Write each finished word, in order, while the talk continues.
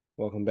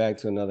Welcome back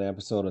to another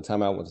episode of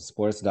Time Out with the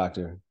Sports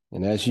Doctor.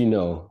 And as you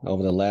know,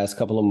 over the last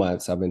couple of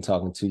months, I've been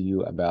talking to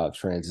you about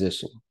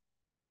transition.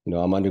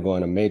 I'm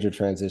undergoing a major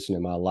transition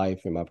in my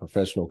life, in my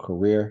professional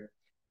career.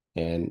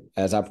 And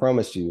as I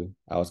promised you,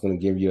 I was going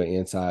to give you an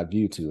inside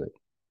view to it.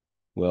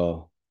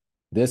 Well,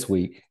 this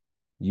week,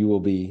 you will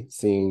be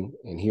seeing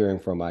and hearing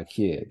from my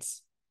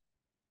kids.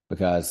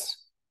 Because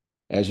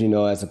as you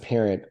know, as a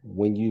parent,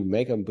 when you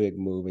make a big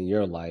move in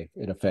your life,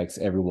 it affects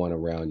everyone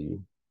around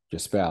you, your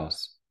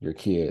spouse, your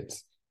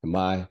kids. In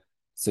my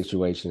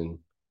situation,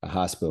 a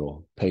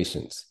hospital,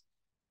 patients.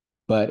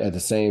 But at the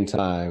same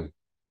time,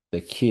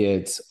 the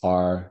kids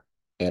are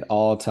at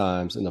all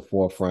times in the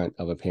forefront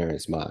of a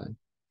parent's mind.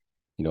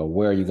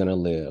 Where are you going to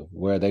live?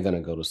 Where are they going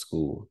to go to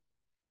school?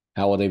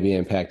 How will they be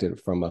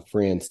impacted from a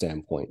friend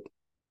standpoint?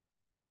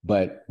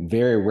 But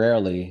very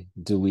rarely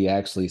do we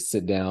actually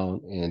sit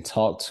down and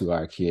talk to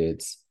our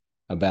kids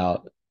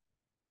about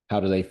how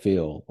do they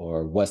feel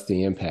or what's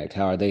the impact?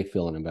 How are they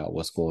feeling about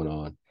what's going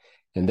on?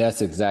 And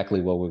that's exactly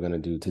what we're going to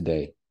do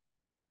today.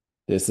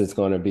 This is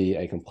going to be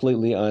a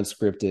completely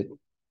unscripted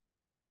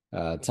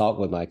talk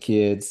with my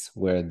kids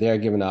where they're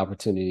given the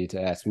opportunity to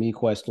ask me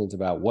questions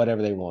about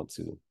whatever they want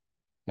to.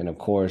 And of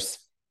course,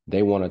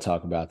 they want to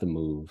talk about the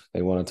move.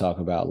 They want to talk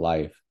about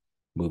life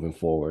moving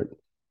forward.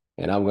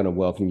 And I'm going to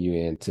welcome you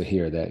in to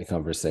hear that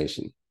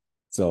conversation.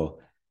 So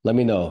let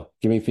me know.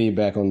 Give me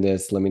feedback on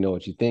this. Let me know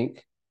what you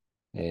think.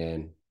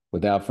 And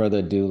without further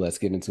ado, let's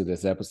get into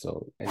this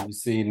episode. And you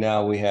see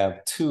now we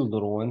have two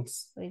little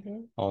ones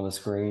on the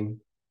screen.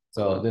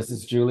 So this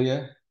is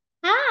Julia.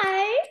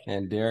 Hi.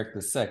 And Derrick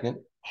II.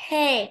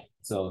 Hey.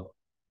 So,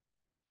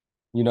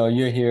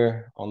 you're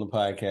here on the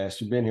podcast.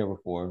 You've been here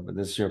before, but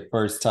this is your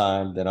first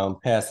time that I'm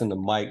passing the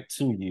mic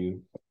to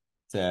you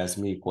to ask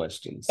me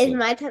questions. It's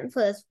my turn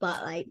for the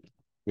spotlight.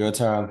 Your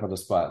turn for the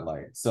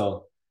spotlight.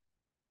 So,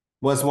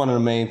 what's one of the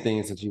main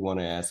things that you want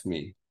to ask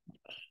me?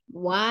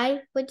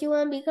 Why would you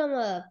want to become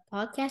a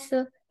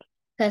podcaster?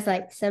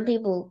 Because, some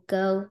people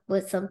go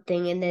with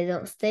something and they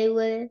don't stay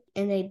with it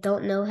and they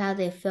don't know how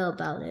they feel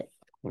about it.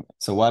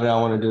 So, why did I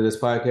want to do this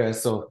podcast?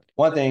 So,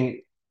 one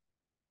thing,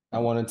 I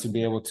wanted to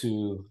be able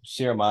to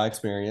share my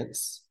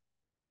experience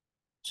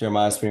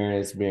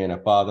being a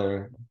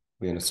father,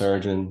 being a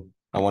surgeon.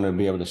 I want to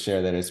be able to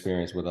share that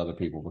experience with other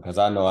people because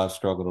I know I've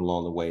struggled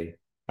along the way.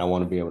 I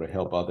want to be able to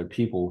help other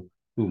people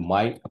who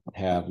might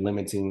have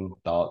limiting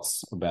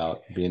thoughts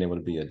about being able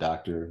to be a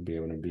doctor, being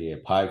able to be a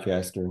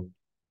podcaster,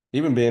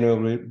 even being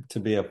able to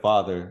be a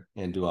father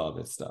and do all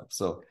this stuff.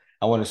 So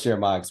I want to share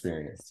my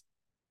experience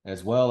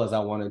as well as I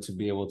wanted to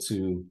be able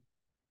to,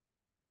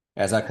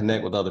 as I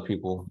connect with other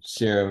people,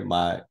 share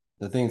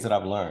the things that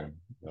I've learned,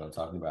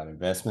 talking about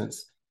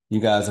investments. You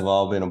guys have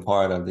all been a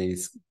part of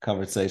these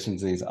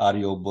conversations, these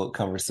audiobook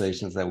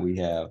conversations that we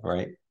have,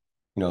 right?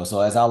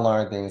 So as I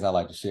learn things, I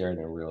like to share it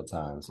in real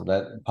time. So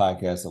that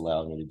podcast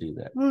allows me to do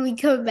that. When we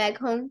come back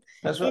home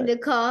That's right. in the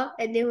car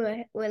and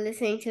then we're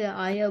listening to the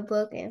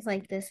audiobook and it's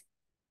like this.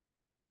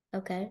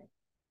 Okay.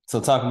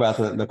 So talk about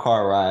the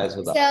car rides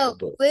with the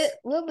audiobooks.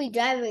 We'll be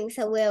driving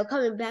somewhere or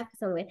coming back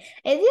somewhere.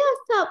 And they'll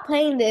stop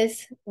playing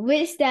this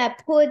Rich Dad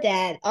Poor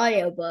Dad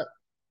audiobook.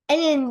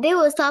 And then they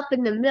will stop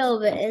in the middle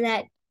of it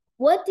and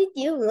what did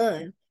you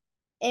learn?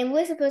 And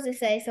we're supposed to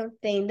say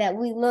something that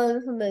we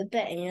learned from the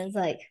book. And it's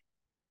like,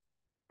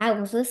 I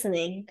was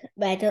listening,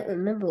 but I don't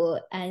remember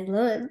what I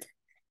learned.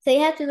 So you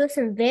have to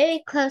listen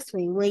very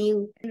closely when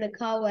you in the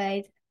car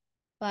ride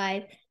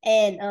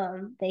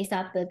and they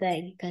stop the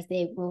thing because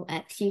they will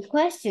ask you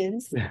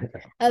questions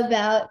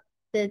about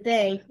the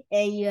thing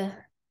and you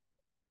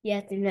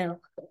have to know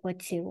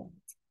what you want.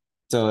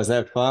 So is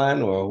that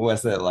fun or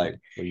what's that like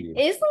for you?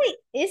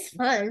 It's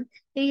fun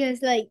because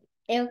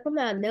it'll come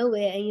out of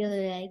nowhere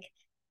and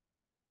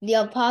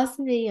you're pause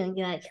the video and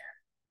you're like,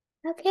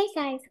 okay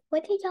guys,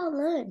 what did y'all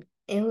learn?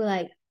 And we're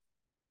like,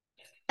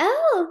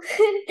 oh,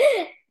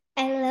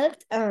 I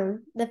loved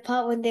the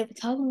part when they were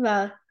talking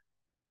about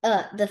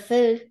the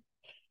food.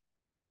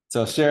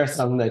 So share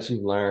something that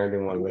you learned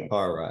in one of the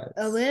car rides.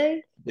 Oh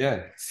really?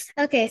 Yeah.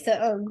 Okay,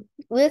 so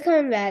we're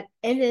coming back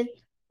and then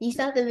you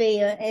stop the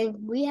video and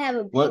we have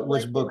a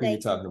which book are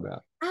you talking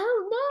about? I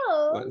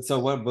don't know. So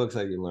what books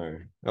have you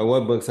learned? Or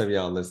what books have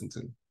y'all listened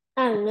to?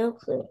 I have no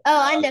clue. Oh,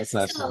 I know. It's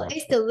not So fun.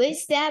 it's the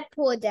Rich Dad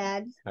Poor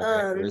Dad.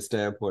 Rich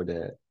Dad Poor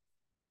Dad.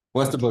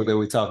 What's the book that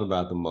we talk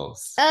about the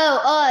most?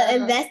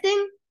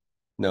 Investing.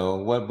 No,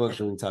 what book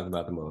do we talk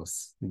about the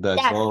most? The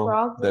Goal.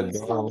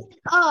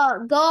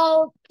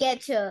 Go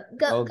getter.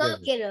 All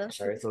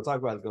right, so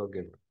talk about the Go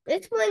Getter.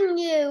 It's when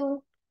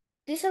you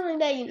do something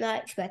that you're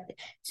not expecting.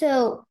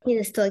 So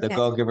here's a story. The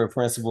Go Giver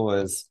principle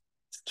is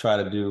to try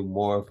to do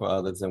more for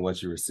others than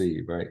what you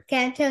receive, right?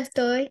 Can I tell a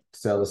story?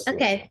 Tell a story.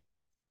 Okay.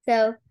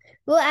 So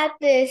we're at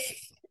this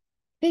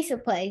pizza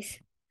place,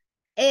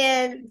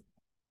 and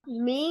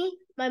me,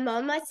 my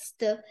mom, my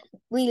sister,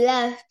 we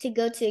left to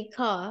go to the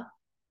car.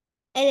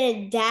 And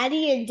then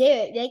Daddy and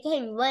Derrick, they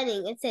came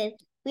running and said,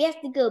 we have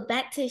to go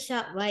back to the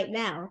shop right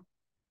now.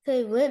 So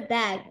we went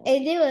back,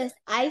 and there was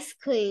ice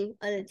cream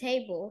on the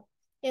table.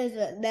 It was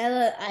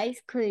vanilla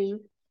ice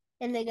cream.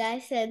 And the guy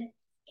said,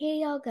 "Here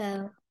y'all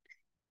go."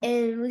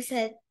 And we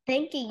said,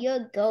 "Thank you, you're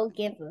a go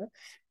giver."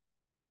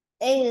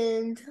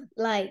 And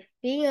like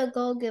being a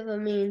go giver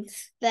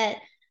means that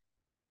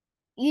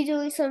you're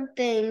doing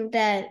something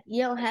that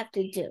you don't have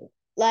to do.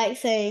 Like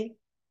saying,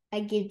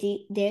 I give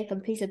Derek a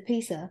piece of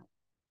pizza.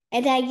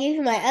 And I give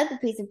him my other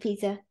piece of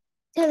pizza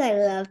because I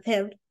love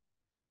him.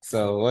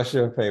 So what's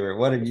your favorite?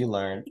 What have you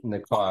learned in the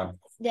car?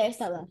 There's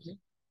some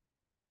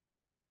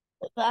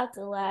about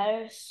the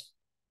ladders.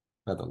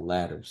 About the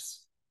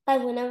ladders.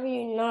 Like whenever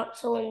you knock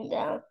someone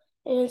down,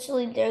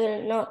 eventually they're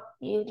gonna knock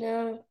you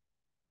down.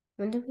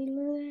 When did we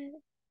learn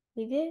that?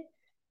 We did?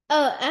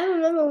 Oh, I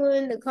remember we were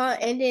in the car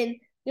and then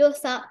you'll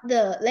stop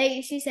the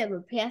lady, she said,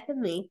 repeat after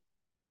me.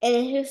 And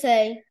then he'll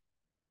say,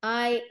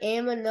 I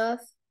am enough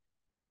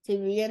to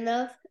be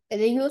enough. And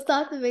then you'll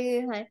stop the video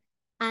and like,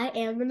 I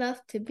am enough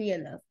to be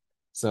enough.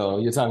 So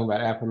you're talking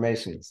about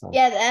affirmations. Huh?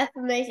 Yeah, the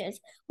affirmations.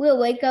 We'll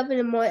wake up in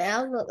the morning.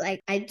 I look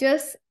like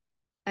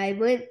I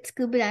went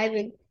scuba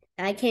diving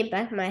and I came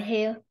back. My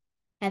hair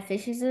had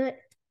fishes in it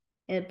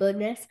and a bird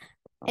nest.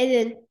 And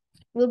then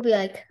we'll be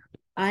like,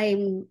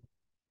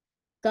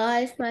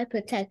 God is my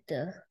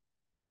protector.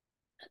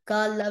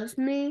 God loves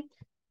me.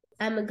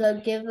 I'm a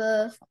good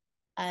giver.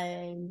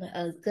 I'm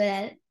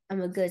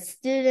a good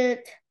student.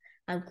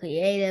 I'm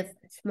creative,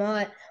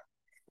 smart.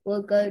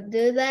 We'll go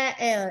do that,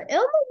 and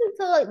it'll make me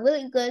feel like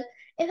really good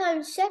if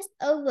I'm stressed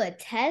over a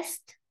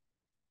test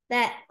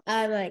that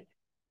I'm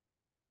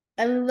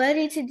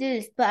ready to do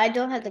this, but I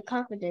don't have the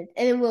confidence.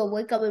 And then we'll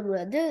wake up and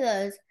we'll do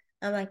those.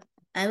 I'm like,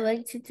 I'm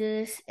ready to do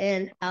this,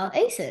 and I'll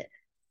ace it.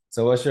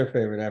 So what's your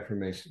favorite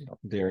affirmation,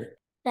 Derrick?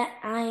 That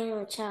I am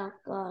a child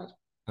of God.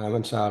 I'm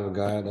a child of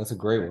God. That's a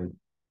great one.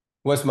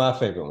 What's my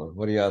favorite one?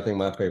 What do y'all think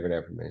my favorite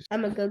affirmation?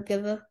 I'm a good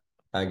giver.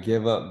 I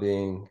give up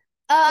being.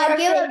 I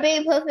give up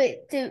being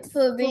perfect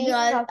for being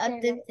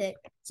authentic.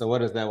 So what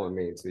does that one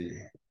mean to you?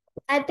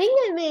 I think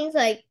it means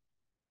like.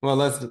 Well,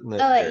 let's.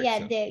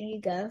 Yeah, there you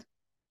go.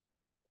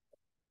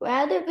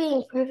 Rather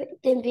being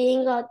perfect than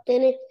being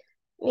authentic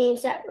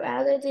means that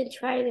rather than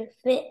trying to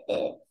fit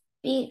in,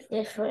 be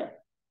different.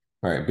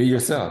 All right, be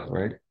yourself,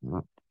 right?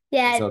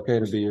 Yeah. It's okay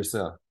to be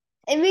yourself.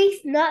 It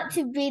means not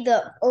to be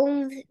the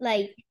only,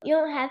 like, you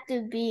don't have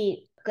to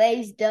be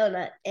glazed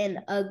donut in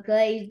a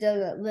glazed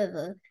donut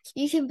river.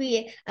 You can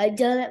be a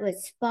donut with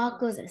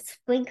sparkles and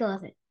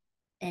sprinkles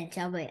and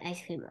strawberry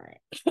ice cream on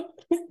it.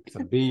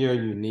 So be your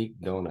unique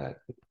donut.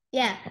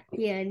 Yeah,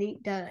 be a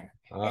unique donut.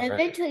 And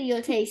eventually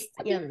you'll taste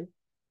yummy.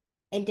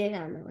 And then I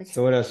don't know what.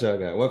 So what else y'all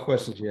got? What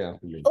questions you have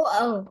for me?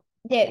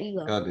 There you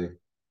go. Y'all do.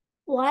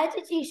 Why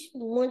did you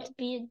want to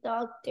be a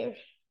doctor?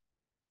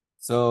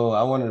 So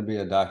I wanted to be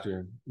a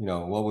doctor, you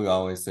know, what we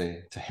always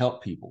say, to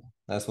help people.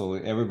 That's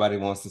what everybody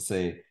wants to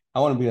say. I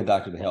want to be a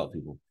doctor to help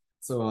people.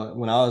 So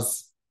when I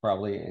was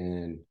probably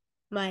in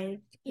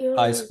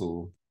high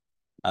school,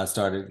 I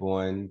started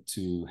going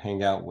to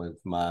hang out with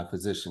my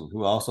physician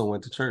who also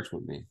went to church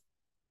with me.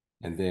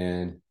 And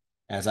then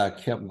as I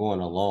kept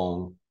going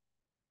along,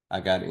 I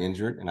got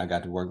injured and I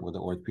got to work with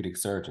an orthopedic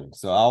surgeon.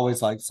 So I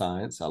always liked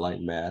science. I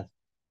liked math,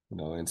 you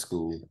know, in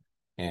school.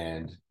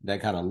 And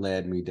that kind of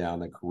led me down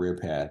the career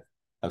path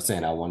of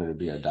saying I wanted to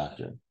be a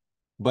doctor.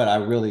 But I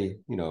really,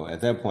 you know,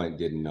 at that point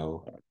didn't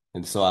know.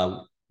 And so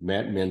I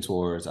met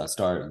mentors. I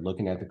started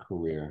looking at the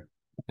career.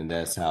 And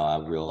that's how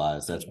I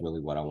realized that's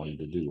really what I wanted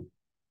to do.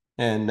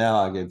 And now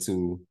I get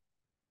to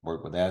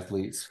work with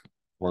athletes,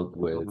 work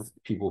with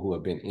people who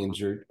have been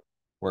injured,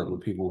 work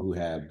with people who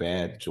have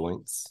bad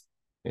joints,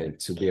 and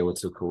to be able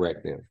to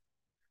correct them.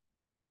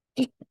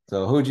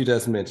 So who'd you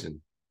just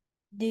mention?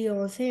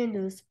 Deion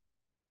Sanders.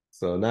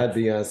 So not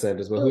Deion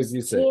Sanders, but who'd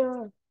you say?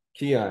 Keon.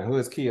 Keon. Who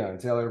is Keon?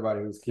 Tell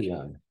everybody who's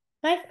Keon.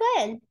 My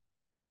friend.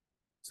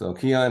 So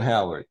Keon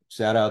Howard.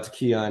 Shout out to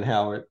Keon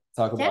Howard.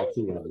 Talk about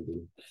Keon,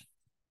 dude.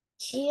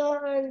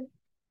 Keon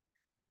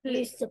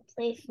used to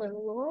play for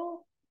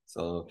Laurel.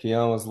 So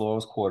Keon was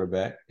Laurel's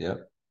quarterback.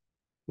 Yep.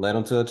 Led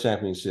them to a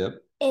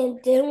championship. And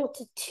then went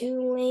to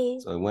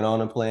Tulane. So he went on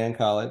to play in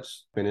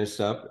college, finished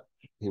up.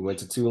 He went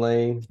to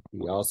Tulane.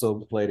 He also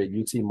played at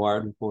UT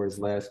Martin for his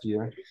last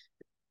year.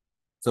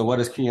 So what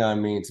does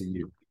Keon mean to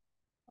you?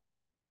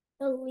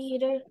 A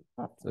leader.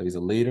 So he's a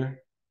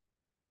leader.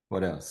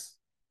 What else?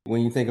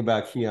 When you think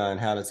about Keon,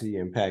 how does he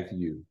impact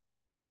you?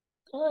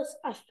 Because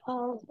I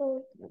follow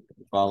him.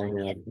 Follow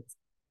him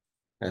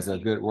as a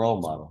good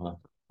role model,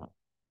 huh?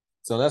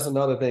 So that's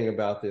another thing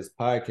about this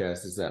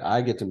podcast is that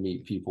I get to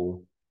meet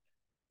people,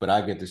 but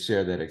I get to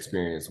share that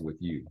experience with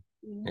you.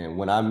 Mm-hmm. And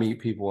when I meet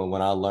people and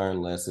when I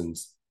learn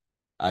lessons,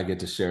 I get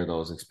to share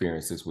those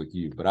experiences with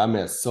you. But I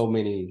met so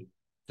many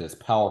just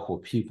powerful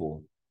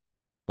people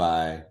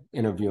by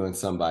interviewing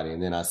somebody.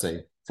 And then I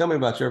say, tell me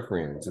about your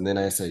friends. And then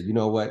I say, you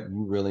know what?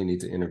 You really need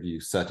to interview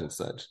such and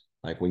such.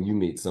 Like when you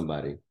meet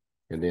somebody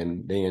and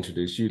then they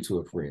introduce you to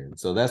a friend.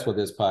 So that's what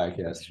this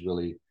podcast has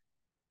really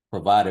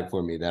provided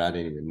for me that I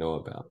didn't even know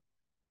about.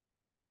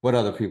 What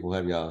other people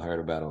have y'all heard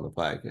about on the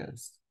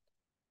podcast?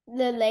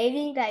 The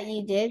lady that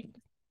you did,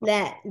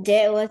 that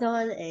Dad was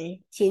on, and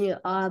she knew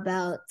all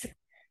about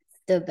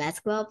the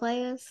basketball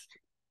players.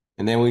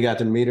 And then we got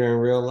to meet her in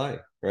real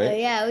life, Oh right?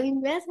 yeah, we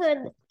met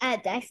her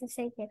at Jackson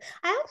State.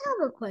 I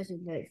have a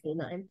question that you're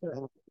not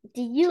into.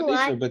 Do you Tanisha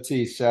like?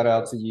 Batiste, shout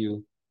out to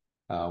you.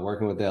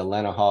 Working with the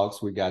Atlanta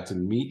Hawks, we got to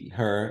meet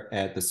her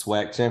at the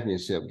SWAC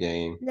championship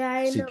game. No,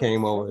 I She know.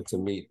 came over to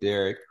meet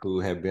Derrick, who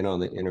had been on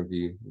the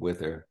interview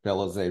with her,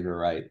 fellow Xavier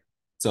Wright.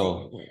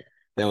 So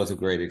that was a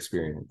great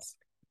experience.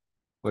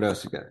 What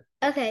else you got?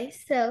 Okay,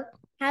 so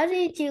how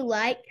did you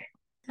like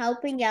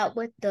helping out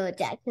with the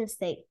Jackson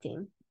State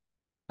team?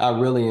 I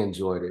really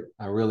enjoyed it.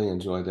 I really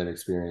enjoyed that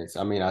experience.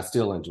 I mean, I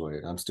still enjoy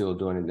it. I'm still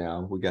doing it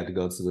now. We got to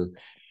go to the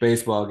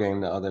baseball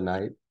game the other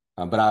night,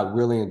 but I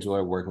really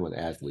enjoy working with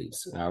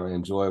athletes. I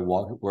enjoy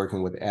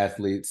working with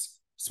athletes,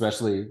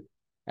 especially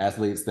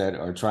athletes that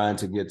are trying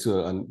to get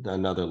to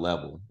another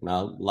level. And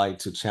I like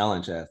to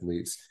challenge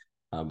athletes,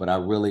 but I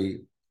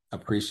really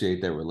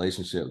appreciate that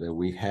relationship that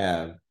we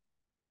have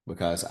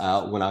because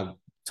when I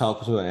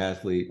talk to an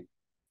athlete,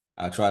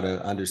 I try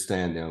to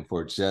understand them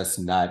for just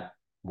not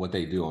what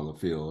they do on the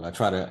field. I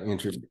try to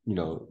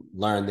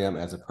learn them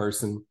as a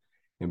person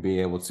and be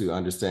able to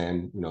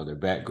understand, their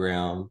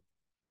background.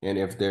 And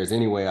if there's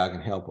any way I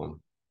can help them,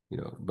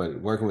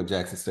 but working with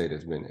Jackson State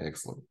has been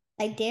excellent.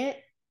 Like Derek?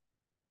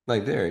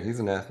 Like Derek,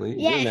 he's an athlete.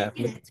 You're an Yeah,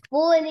 athlete.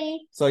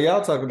 40. So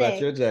y'all talk about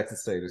your Jackson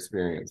State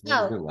experience.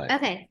 What was it like?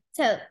 Okay.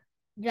 So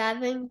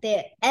driving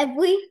there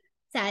every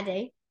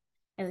Saturday.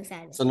 Every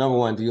Saturday. So number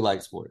one, do you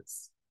like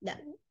sports? No.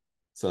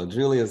 So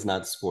Julia's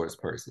not a sports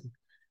person,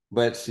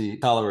 but she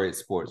tolerates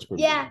sports.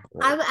 Yeah,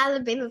 right? I'm an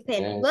Alabama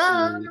fan. And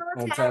Whoa,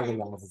 I'm talking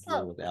about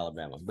with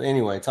Alabama. But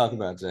anyway, talk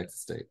about Jackson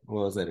State.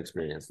 What was that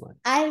experience like?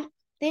 I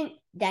think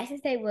Jackson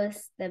State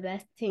was the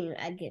best team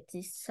I get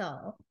to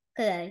saw.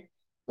 We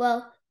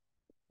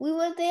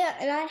were there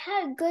and I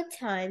had a good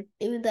time,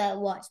 even though I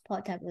watched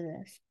part-time with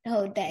us the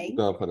whole day. You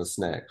going for the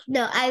snacks?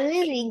 No, I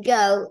really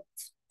go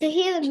to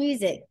hear the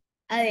music.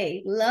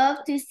 I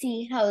love to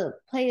see how the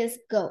players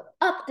go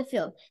up the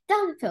field,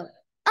 down the field,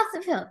 up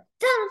the field,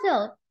 down the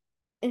field.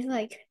 It's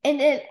like, and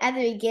then at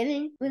the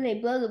beginning, when they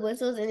blow the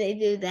whistles and they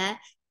do that,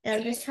 and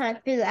I'm just trying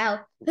to figure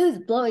out who's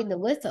blowing the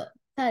whistle.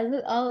 So I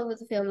look all over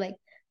the film, like,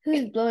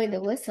 who's blowing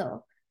the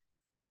whistle?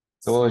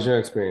 So what was your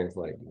experience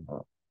like?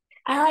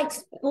 I like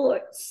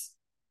sports.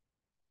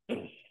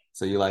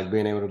 So you like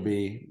being able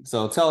to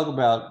so tell us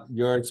about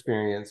your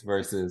experience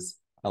versus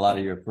a lot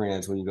of your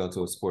friends when you go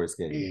to a sports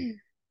game.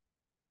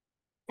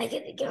 I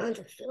get to go on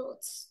the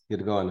fields. You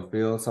get to go on the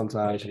field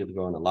sometimes, you get to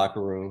go in the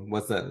locker room.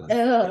 What's that like?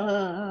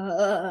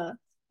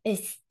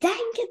 It's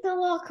stank in the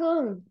locker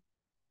room.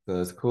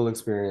 So it's a cool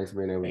experience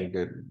being able to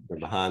get the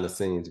behind the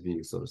scenes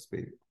view, so to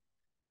speak.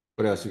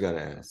 What else you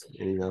gotta ask?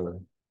 Any other?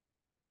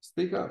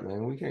 Speak up,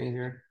 man. We can't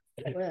hear.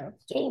 Well,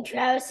 getting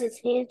Travis's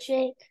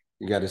handshake.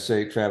 You got to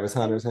shake Travis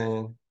Hunter's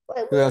hand.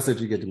 Who else did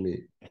you get to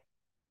meet?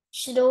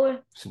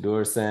 Shador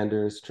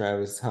Sanders,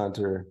 Travis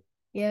Hunter.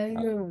 Yeah, I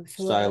know.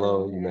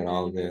 Shiloh, you met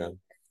all of them.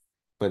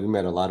 But you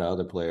met a lot of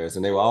other players.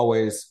 And they were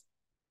always,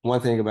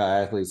 one thing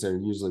about athletes, they're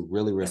usually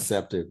really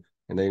receptive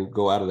and they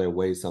go out of their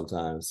way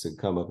sometimes to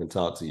come up and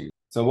talk to you.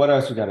 So what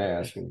else you got to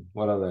ask me?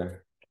 What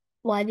other?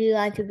 Why do you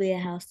like to be a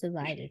house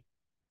divider?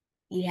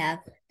 You have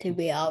to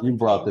be all. You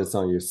brought this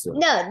on yourself.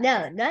 No,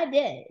 not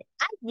that.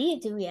 I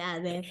need to be an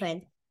Alabama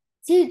fan.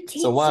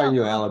 So why are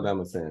you an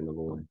Alabama fan,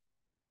 number one?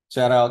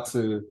 Shout out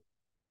to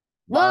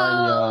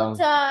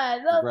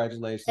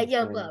Congratulations,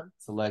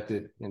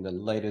 selected in the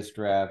latest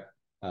draft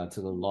to the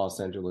to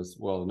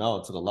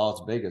the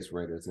Las Vegas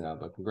Raiders now,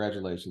 but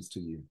congratulations to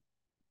you.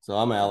 So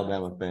I'm an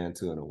Alabama fan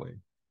too, in a way.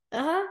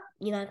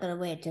 You're not going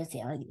to wear a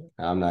jersey, are you?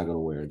 I'm not going to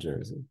wear a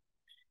jersey.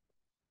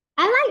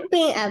 I like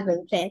being an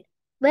Alabama fan.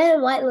 Red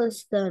and white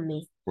looks good on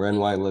me. Red and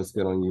white looks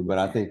good on you, but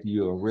I think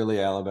you're a really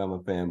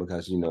Alabama fan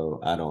because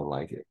I don't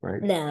like it,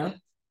 right? No,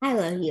 I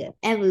love you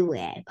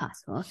everywhere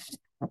possible.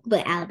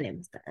 But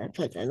Alabama's gonna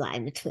put the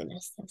line between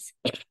us.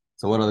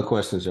 So what other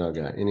questions y'all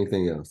got?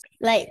 Anything else?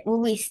 Like, will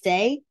we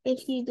stay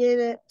if you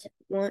didn't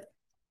want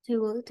to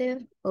move there?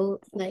 Or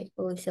will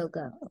we still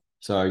go?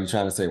 So are you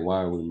trying to say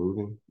why are we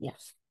moving?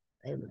 Yes,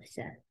 I would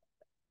say.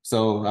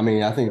 So, I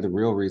mean, I think the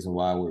real reason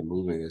why we're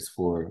moving is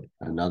for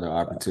another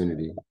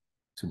opportunity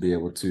to be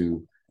able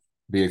to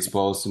be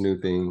exposed to new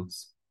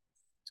things,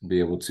 to be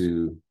able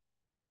to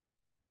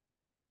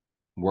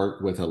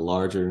work with a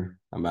larger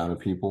amount of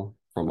people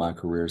from my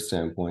career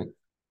standpoint.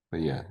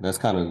 But yeah, that's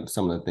kind of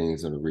some of the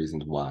things are the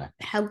reasons why.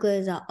 How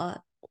good is our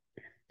art?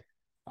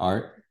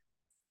 Art?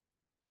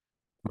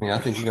 I mean, I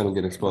think you're going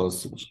to get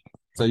exposed to.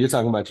 So you're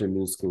talking about your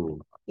new school.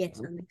 Yes.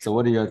 So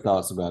what are your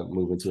thoughts about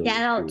moving to a new school?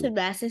 Shout out to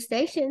Master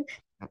Station.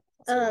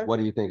 So what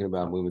are you thinking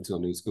about moving to a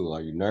new school?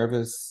 Are you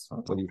nervous?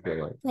 What do you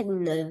feel like?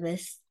 I'm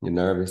nervous. You're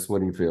nervous? What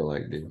do you feel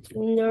like, dude?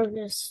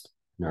 Nervous.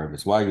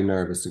 Nervous. Why are you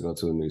nervous to go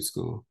to a new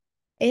school?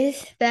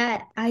 It's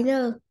that I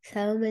know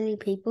so many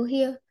people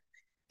here,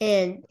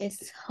 and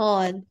it's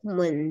hard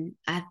when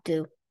I have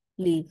to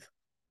leave.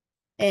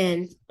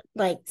 And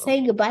like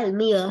saying goodbye to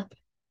Mia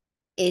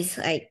is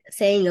like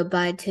saying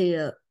goodbye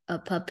to a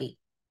puppy.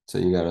 So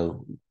you gotta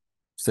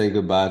say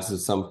goodbye to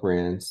some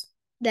friends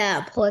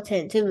that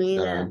important to me.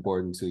 That are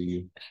important to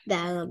you.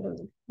 That I love.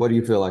 What do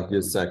you feel like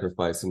you're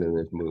sacrificing in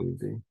this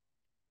movie?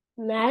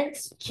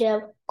 Max,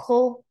 Jeff,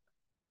 Cole,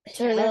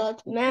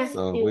 Charlotte, Matthew.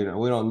 So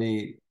we don't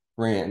need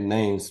friend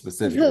names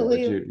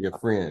specifically, but your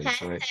friends,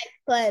 right?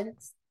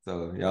 Friends.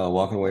 So y'all are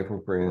walking away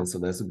from friends, so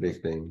that's a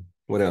big thing.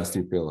 What else do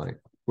you feel like?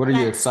 What are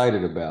you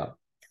excited about?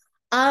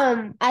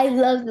 I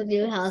love the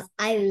new house.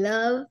 I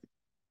love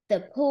the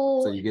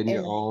pool. So you're getting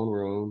your own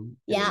room.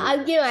 Yeah,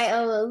 I'm getting my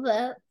own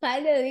room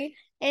finally.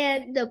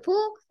 And the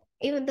pool,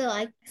 even though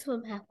I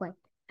swim halfway,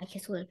 I can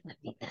swim 5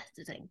 feet. That's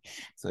the thing.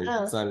 So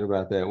you're excited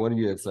about that. What are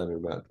you excited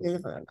about?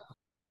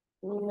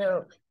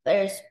 No,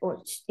 there's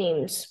sports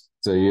teams.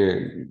 So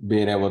you're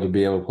being able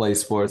to play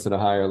sports at a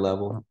higher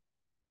level.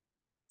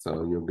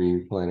 So you'll be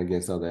playing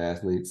against other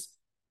athletes.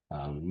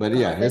 But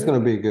yeah, it's going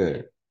to be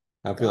good.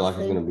 I feel like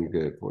it's going to be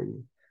good for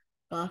you.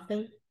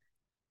 Golfing.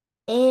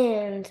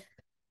 And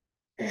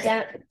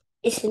that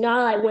it's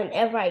not like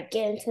whenever I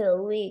get into the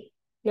league,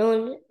 no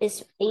one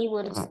is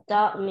able to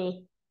stop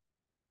me.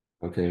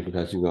 Okay,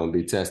 because you're going to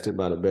be tested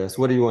by the best.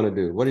 What do you want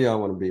to do? What do y'all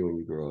want to be when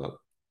you grow up?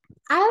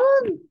 I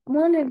would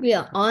want to be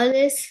an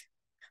artist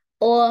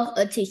or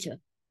a teacher.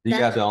 You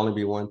got to only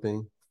be one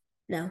thing?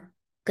 No,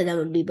 because I'm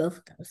going to be both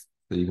of those.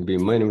 So you can be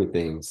many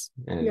things.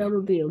 And I'm going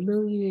to be a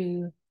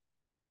millionaire.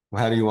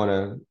 How are you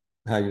going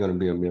to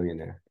be a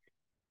millionaire?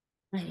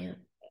 I am.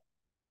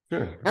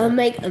 Sure. I'll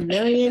make $1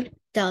 million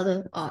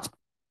art.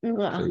 So you're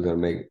going to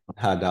make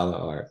high dollar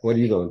art. What are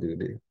you going to do,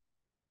 D?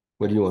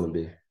 What do you want to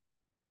be?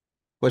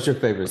 What's your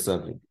favorite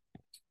subject?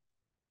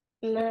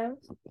 Math.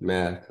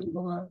 Math.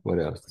 What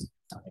else?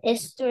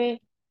 History.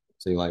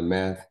 So you like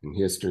math and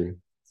history.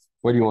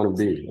 What do you want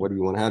to be?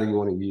 How do you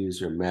want to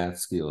use your math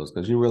skills?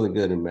 Because you're really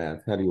good in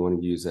math. How do you want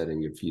to use that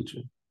in your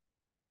future?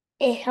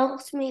 It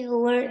helps me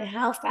learn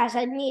how fast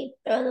I need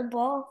to throw the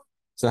ball.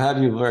 So how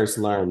do you first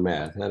learn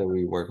math? How do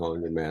we work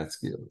on your math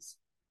skills?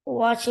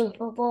 Watching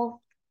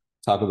football.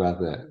 Talk about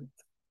that.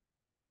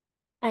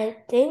 I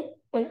think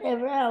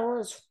whenever I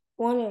was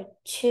 1 or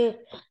 2,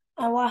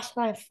 I watched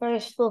my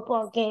first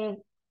football game.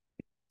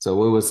 So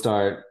we would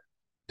start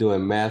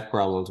doing math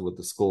problems with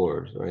the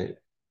scores, right?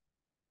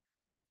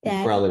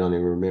 You probably don't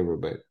even remember,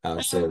 but I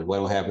would say, what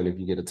will happen if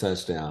you get a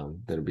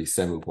touchdown? That'll be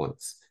 7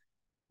 points.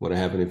 What'll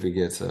happen if he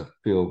gets a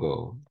field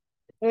goal?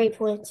 3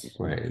 points.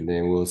 Right. And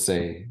then we'll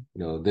say,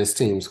 this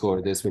team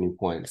scored this many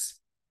points.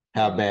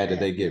 How bad did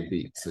they get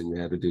beat? So you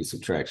have to do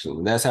subtraction.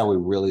 And that's how we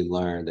really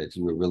learned that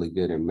you were really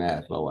good in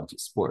math by watching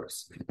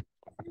sports.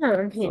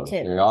 So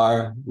there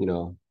are,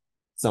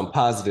 some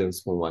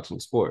positives from watching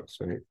sports,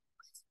 right?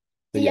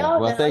 But yeah.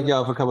 Well, thank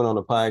y'all for coming on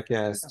the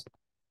podcast.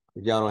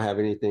 If y'all don't have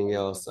anything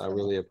else, I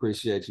really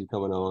appreciate you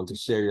coming on to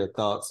share your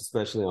thoughts,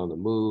 especially on the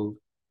move,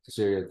 to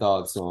share your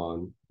thoughts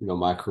on,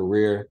 my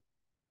career,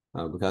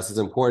 because it's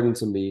important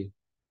to me,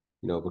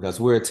 because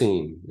we're a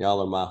team. Y'all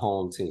are my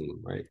home team,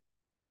 right?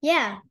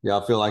 Yeah.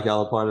 Y'all feel like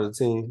y'all are part of the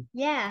team?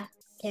 Yeah.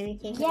 Can we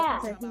take Say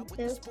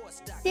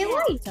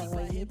why you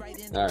telling me?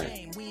 All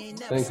right.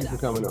 Thank you for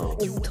coming on.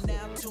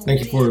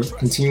 Thank you for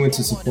continuing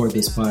to support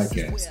this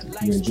podcast.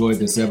 If you enjoyed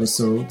this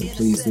episode, then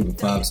please leave a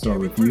 5-star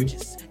review.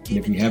 And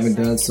if you haven't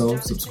done so,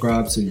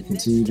 subscribe so you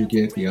continue to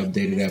get the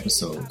updated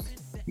episodes.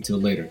 Until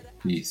later,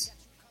 peace.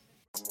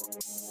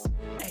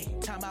 Hey,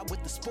 time out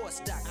with the sports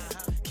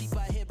doctor. Keep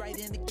our head right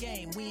in the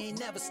game. We ain't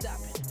never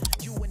stopping.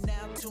 You are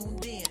now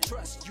tuned in.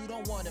 Trust you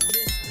don't want to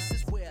miss. This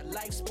is where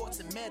life,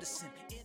 sports, and medicine